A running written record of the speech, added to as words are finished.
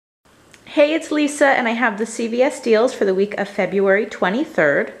Hey, it's Lisa, and I have the CVS Deals for the week of February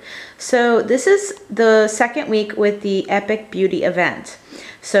 23rd. So this is the second week with the Epic Beauty event.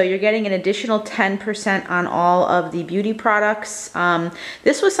 So you're getting an additional 10% on all of the beauty products.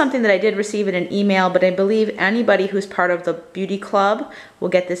 This was something that I did receive in an email, but I believe anybody who's part of the beauty club will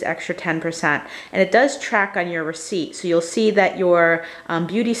get this extra 10%. And it does track on your receipt. So you'll see that your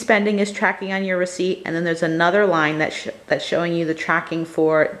beauty spending is tracking on your receipt, and then there's another line that's showing you the tracking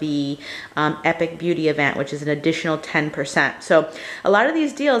for the Epic Beauty event, which is an additional 10%. So a lot of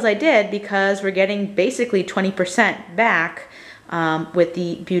these deals I did because we're getting basically 20% back with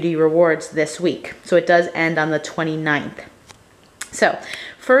the beauty rewards this week. So it does end on the 29th. So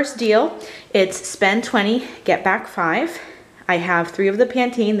first deal, it's spend 20, get back 5. I have 3 of the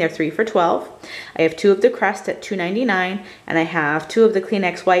Pantene, they're 3 for $12. I have 2 of the Crest at $2.99, and I have 2 of the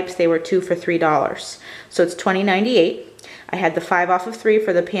Kleenex wipes, they were 2 for $3. So it's $20.98. I had the 5 off of 3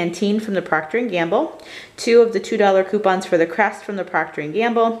 for the Pantene from the Procter & Gamble, 2 of the $2 coupons for the Crest from the Procter &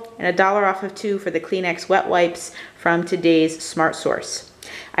 Gamble, and $1 off of 2 for the Kleenex wet wipes from today's Smart Source.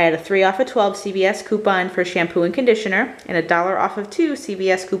 I had a 3 off of 12 CVS coupon for shampoo and conditioner, and $1 off of 2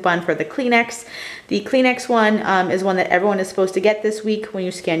 CVS coupon for the Kleenex. The Kleenex one is one that everyone is supposed to get this week when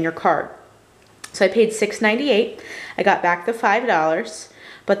you scan your card. So I paid $6.98. I got back the $5.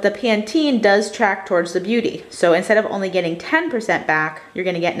 But the Pantene does track towards the beauty. So instead of only getting 10% back, you're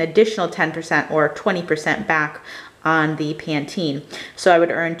going to get an additional 10% or 20% back on the Pantene. So I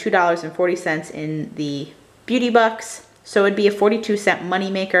would earn $2.40 in the beauty bucks. So it'd be a 42-cent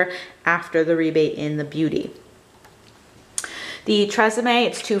moneymaker after the rebate in the beauty. The Tresemme,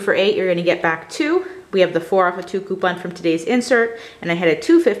 it's 2 for $8. You're going to get back 2. We have the 4 off of 2 coupon from today's insert, and I had a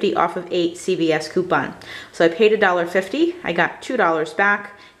 $2.50 off of 8 CVS coupon. So I paid $1.50, I got $2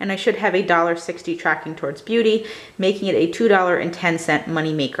 back, and I should have a $1.60 tracking towards beauty, making it a $2.10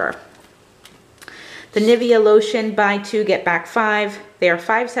 money maker. The Nivea lotion, buy 2, get back 5. They are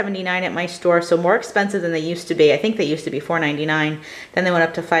 $5.79 at my store, so more expensive than they used to be. I think they used to be $4.99. Then they went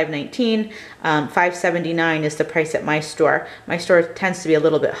up to $5.19. $5.79 is the price at my store. My store tends to be a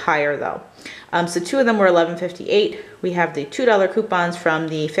little bit higher though. So 2 of them were $11.58. We have the $2 coupons from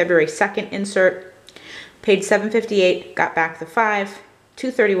the February 2nd insert. Paid $7.58, got back the 5.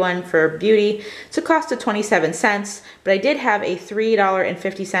 $2.31 for beauty. It's a cost of 27 cents, but I did have a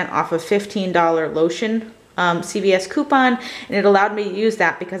 $3.50 off of $15 lotion CVS coupon, and it allowed me to use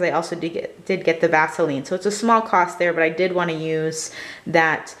that because I also did get the Vaseline. So it's a small cost there, but I did want to use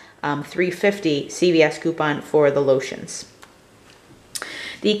that $3.50 CVS coupon for the lotions.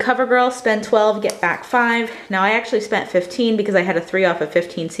 The CoverGirl, spend 12, get back 5. Now I actually spent 15 because I had a 3 off of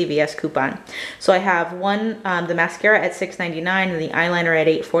 15 CVS coupon. So I have the mascara at $6.99 and the eyeliner at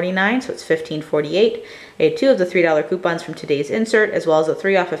 $8.49, so it's $15.48. I had 2 of the $3 coupons from today's insert, as well as a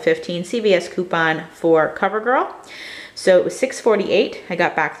 3 off of 15 CVS coupon for CoverGirl. So it was $6.48. I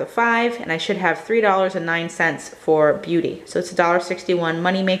got back the 5, and I should have $3.09 for beauty. So it's a $1.61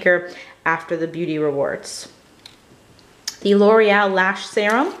 moneymaker after the beauty rewards. The L'Oreal Lash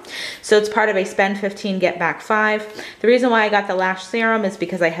Serum. So it's part of a spend 15, get back 5. The reason why I got the Lash Serum is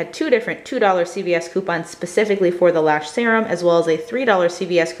because I had 2 different $2 CVS coupons specifically for the Lash Serum, as well as a $3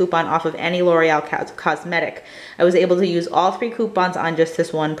 CVS coupon off of any L'Oreal cosmetic. I was able to use all 3 coupons on just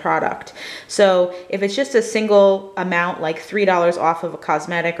this one product. So if it's just a single amount, like $3 off of a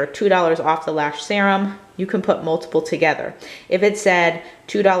cosmetic or $2 off the Lash Serum, you can put multiple together. If it said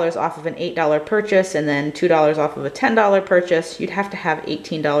 $2 off of an $8 purchase and then $2 off of a $10 purchase, you'd have to have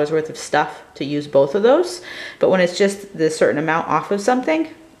 $18 worth of stuff to use both of those. But when it's just the certain amount off of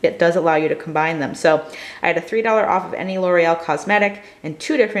something, it does allow you to combine them. So I had a $3 off of any L'Oreal cosmetic and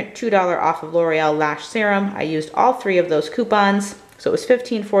 2 different $2 off of L'Oreal Lash Serum. I used all 3 of those coupons. So it was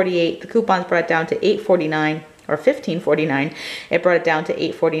 $15.48. The coupons brought it down to $8.49 or $15.49. It brought it down to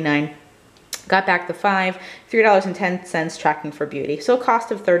 $8.49. Got back the 5, $3.10 tracking for beauty. So a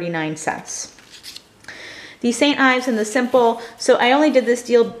cost of 39 cents. The St. Ives and the Simple. So I only did this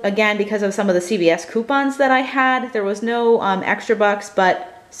deal again because of some of the CVS coupons that I had. There was no extra bucks,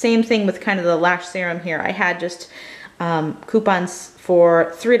 but same thing with kind of the Lash Serum here. I had just coupons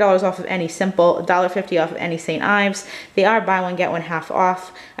for $3 off of any Simple, $1.50 off of any St. Ives. They are buy one, get one half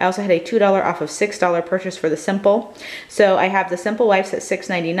off. I also had a $2 off of $6 purchase for the Simple. So I have the Simple wipes at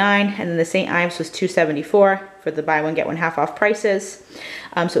 $6.99, and then the St. Ives was $2.74 for the buy one, get one half off prices.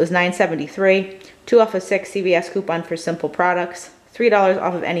 So it was $9.73. 2 off of 6 CVS coupon for Simple products. $3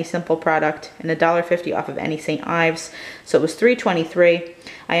 off of any Simple product, and $1.50 off of any St. Ives. So it was $3.23.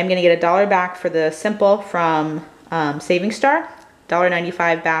 I am going to get $1 back for the Simple from Saving Star.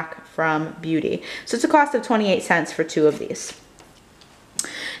 $1.95 back from Beauty. So it's a cost of 28 cents for 2 of these.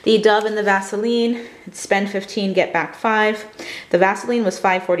 The Dove and the Vaseline, it's spend 15, get back 5. The Vaseline was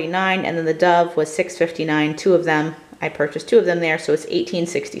 $5.49 and then the Dove was $6.59. Two of them, I purchased 2 of them there, so it's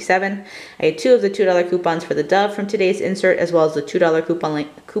 $18.67. I had 2 of the $2 coupons for the Dove from today's insert, as well as the $2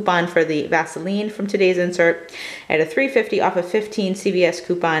 coupon for the Vaseline from today's insert. I had a $3.50 off of 15 CVS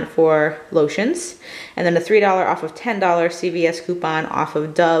coupon for lotions, and then a $3 off of $10 CVS coupon off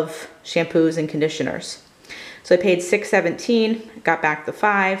of Dove shampoos and conditioners. So I paid $6.17, got back the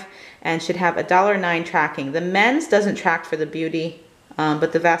 5, and should have $1.09 tracking. The men's doesn't track for the beauty,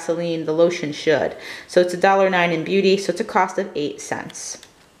 but the Vaseline, the lotion should. So it's $1.09 in beauty, so it's a cost of 8 cents.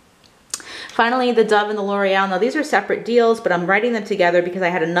 Finally, the Dove and the L'Oreal. Now these are separate deals, but I'm writing them together because I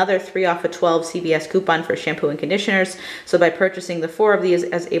had another 3 off of 12 CVS coupon for shampoo and conditioners. So by purchasing the 4 of these, I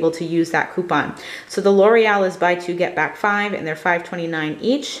was able to use that coupon. So the L'Oreal is buy 2, get back 5, and they're $5.29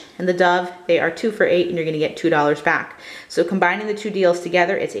 each. And the Dove, they are 2 for $8, and you're gonna get $2 back. So combining the 2 deals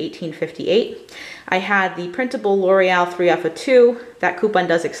together, it's $18.58. I had the printable L'Oreal 3 off of 2. That coupon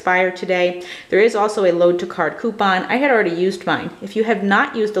does expire today. There is also a load to card coupon. I had already used mine. If you have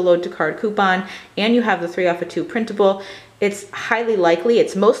not used the load to card coupon and you have the 3 off of 2 printable, it's highly likely,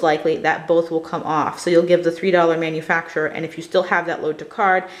 it's most likely that both will come off. So you'll give the $3 manufacturer, and if you still have that load to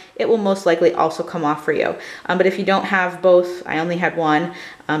card, it will most likely also come off for you. But if you don't have both, I only had one,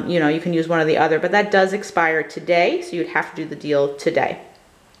 you know, you can use one or the other, but that does expire today, so you'd have to do the deal today.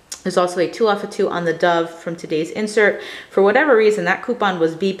 There's also a 2 off of 2 on the Dove from today's insert. For whatever reason, that coupon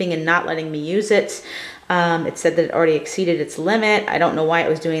was beeping and not letting me use it. It said that it already exceeded its limit. I don't know why it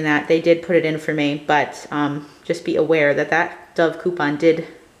was doing that. They did put it in for me, but just be aware that that Dove coupon did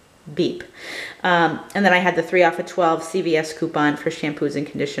beep. And then I had the 3 off of 12 CVS coupon for shampoos and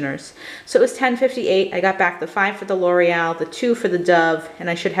conditioners. So it was $10.58. I got back the 5 for the L'Oreal, the 2 for the Dove, and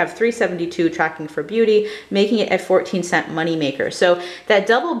I should have $3.72 tracking for beauty, making it a 14-cent moneymaker. So that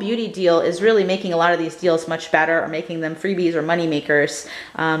double beauty deal is really making a lot of these deals much better, or making them freebies or moneymakers.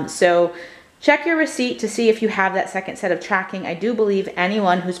 So check your receipt to see if you have that second set of tracking. I do believe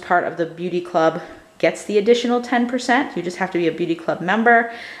anyone who's part of the beauty club gets the additional 10%. You just have to be a beauty club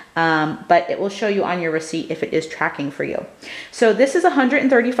member. But it will show you on your receipt if it is tracking for you. So this is a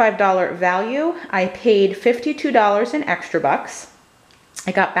 $135 value. I paid $52 in extra bucks.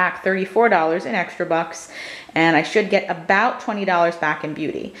 I got back $34 in extra bucks, and I should get about $20 back in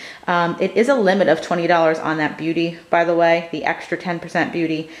beauty. It is a limit of $20 on that beauty, by the way, the extra 10%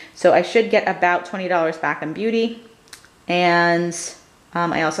 beauty. So I should get about $20 back in beauty, and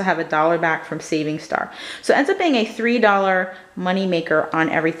I also have $1 back from Saving Star. So it ends up being a $3 money maker on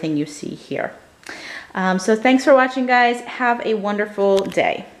everything you see here. So thanks for watching, guys. Have a wonderful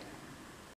day.